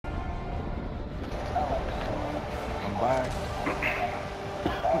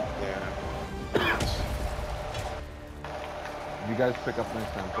guys pick up my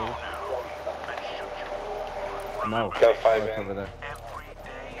samples? No. Got 5 it's in. over there.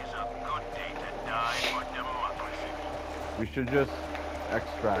 We should just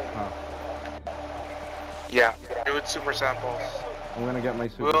extract, huh? Yeah, do it super samples. I'm gonna get my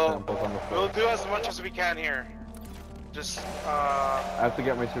super samples on the floor. We'll do as much as we can here. Just, I have to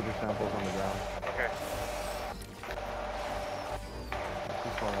get my super samples on the ground. Okay. Too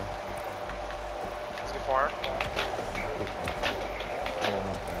far. Too far? Too far. Oh,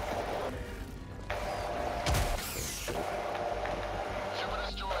 not there.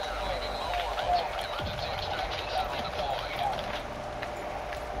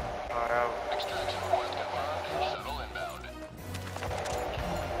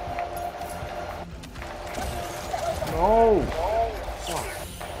 No! Fuck.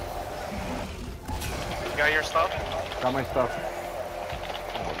 You got your stuff? Got my stuff.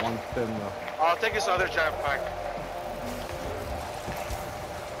 Oh, one spin though. I'll take this other jetpack.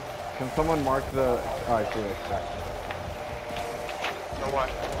 Can someone mark the... Oh, I see the extraction. So what?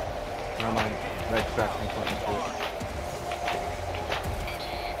 Never mind. The extraction something to it.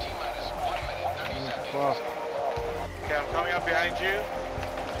 Fuck. Okay, I'm coming up behind you.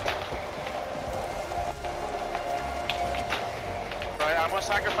 Right, I'm gonna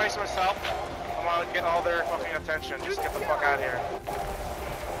sacrifice myself. I'm gonna get all their fucking attention. Just get the fuck out of here.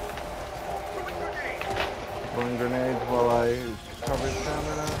 Throwing grenades while I cover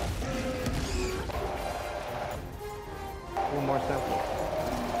stamina. One more sample.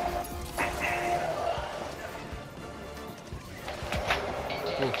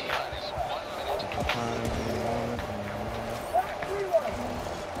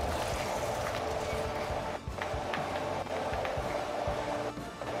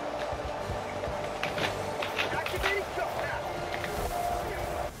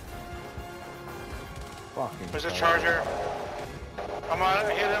 There's a charger. I'm gonna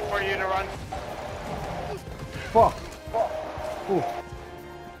hit him for you to run. Fuck! Ooh.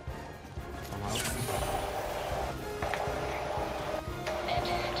 I'm out.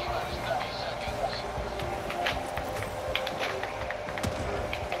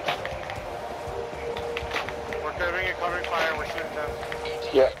 We're covering a covering fire. We're shooting them.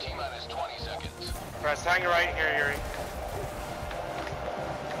 Yeah. Press, hang right here, Yuri.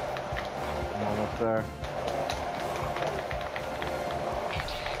 I'm almost there.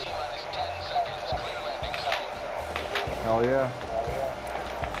 Hell yeah.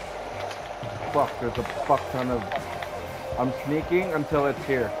 Fuck, there's a fuck ton of... I'm sneaking until it's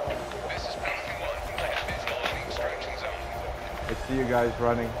here. I see you guys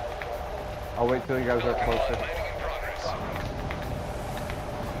running. I'll wait till you guys are closer.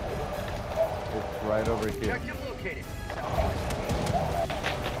 It's right over here.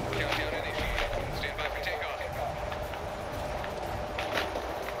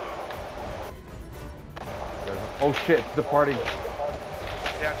 Oh shit, it's the party.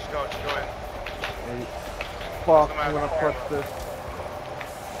 Yeah, just go in. Hey, fuck, I'm gonna press this.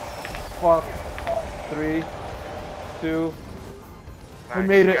 Fuck. 3, 2. Nice. I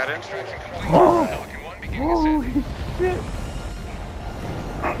made it. Got it? Oh! Holy shit!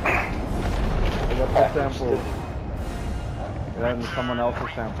 I got the samples. And someone else's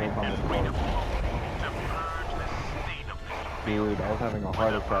samples on the floor. Dude, I was having a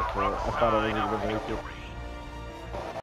heart attack for it. I thought I was gonna make it.